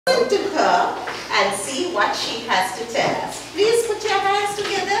Listen to her and see what she has to tell us. Please put your hands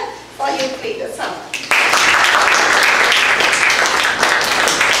together for your greater Samadhi.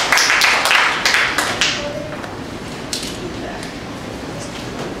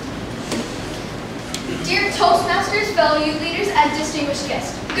 Dear Toastmasters, fellow youth leaders, and distinguished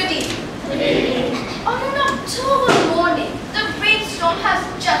guests, good evening. Good evening. On an October morning, the rainstorm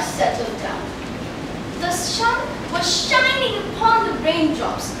has just settled down. The sun was shining upon the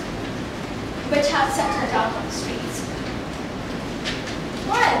raindrops, which had settled down on the streets.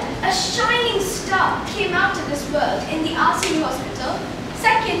 When a shining star came out of this world in the RCU Hospital,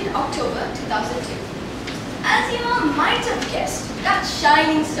 2nd October 2002. As you all might have guessed, that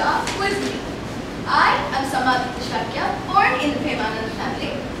shining star was me. I am Samadhi, born in the Premanand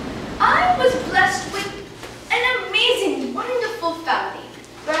family. I was blessed with an amazing, wonderful family,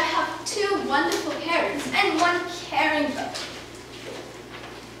 where I have 2 wonderful parents and 1 caring brother.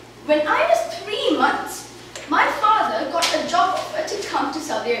 When I was 3 months, my father got a job offer to come to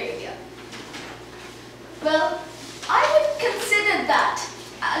Saudi Arabia. Well, I would consider that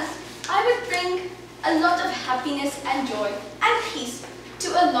as I would bring a lot of happiness and joy and peace to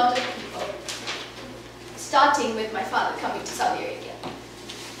a lot of people, starting with my father coming to Saudi Arabia.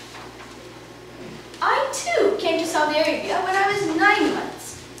 I too came to Saudi Arabia when I was 9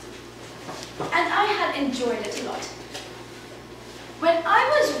 months, and I had enjoyed it a lot. When I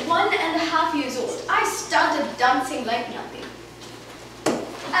was 1.5 years old, I started dancing like nothing.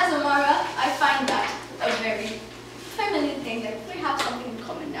 As a Mara, I find that a very feminine thing, that we have something in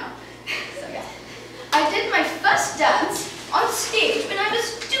common now. So yeah. I did my first dance on stage when I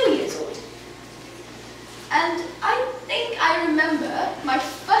was 2 years old. And I think I remember my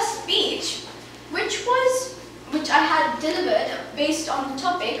first speech, which I had delivered based on the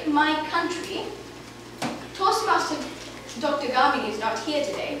topic, my country. Toastmaster Dr. Gami is not here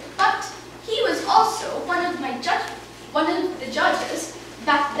today, but he was also one of the judges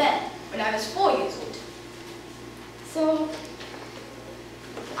back then, when I was 4 years old. So,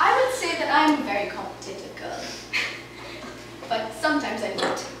 I would say that I'm a very competitive girl, but sometimes I'm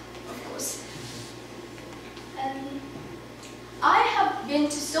not, of course. I have been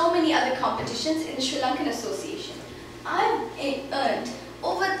to so many other competitions in the Sri Lankan Association. I've earned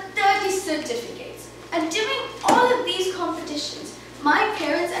over 30 certificates, and during all of these competitions, my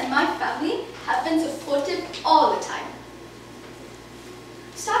parents and my family have been supportive all the time.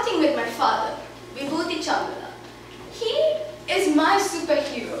 Starting with my father, Vibhuti Chandala. He is my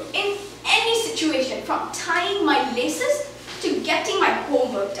superhero in any situation, from tying my laces to getting my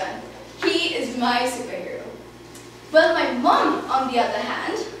homework done. He is my superhero. Well, my mom, on the other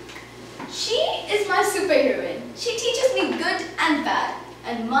hand, she is my superheroine. She teaches me good and bad.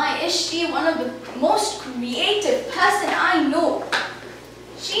 And my, is she one of the most creative person I know.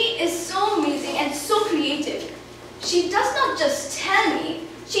 She is so amazing and so creative. She does not just tell me,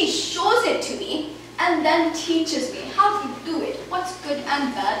 she shows it to me and then teaches me how to do it, what's good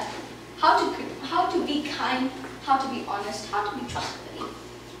and bad, how to be kind, how to be honest, how to be trustworthy.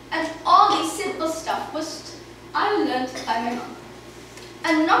 And all these simple stuff I learned by my mom.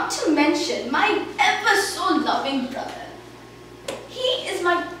 And not to mention my ever so loving brother. He is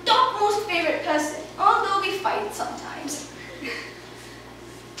my topmost favorite person, although we fight sometimes.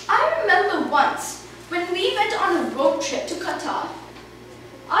 I remember once, when we went on a road trip to Qatar,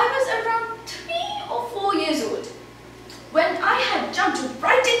 I was around 3 or 4 years old, when I had jumped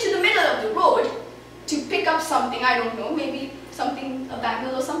right into the middle of the road to pick up something, I don't know, maybe something, a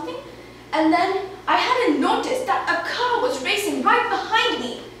bangle or something, and then I hadn't noticed that a car was racing right behind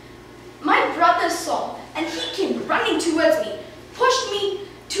me. My brother saw, and he came running towards me, pushed me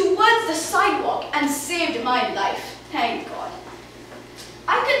towards the sidewalk and saved my life. Thank God.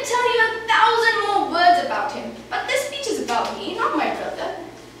 I could tell you 1,000 more words about him, but this speech is about me, not my brother.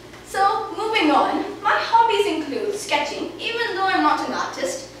 So, moving on, my hobbies include sketching, even though I'm not an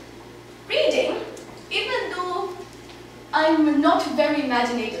artist, reading, even though I'm not very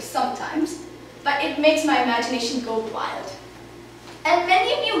imaginative sometimes, but it makes my imagination go wild. And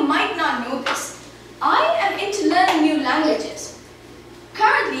many of you might not know this. I am into learning new languages.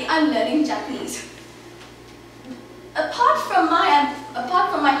 Currently, I'm learning Japanese. Apart from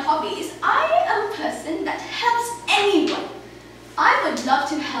my hobbies, I am a person that helps anyone. I would love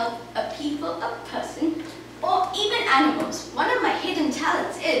to help a people, a person, or even animals. One of my hidden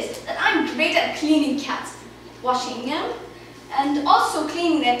talents is that I'm great at cleaning cats, washing them, and also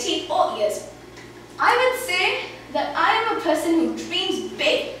cleaning their teeth or ears. I would say that I am a person who dreams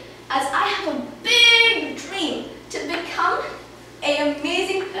big, as I have a big dream to become an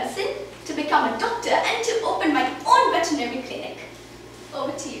amazing person, to become a doctor, and to open my own veterinary clinic.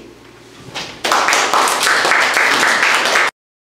 Over to you.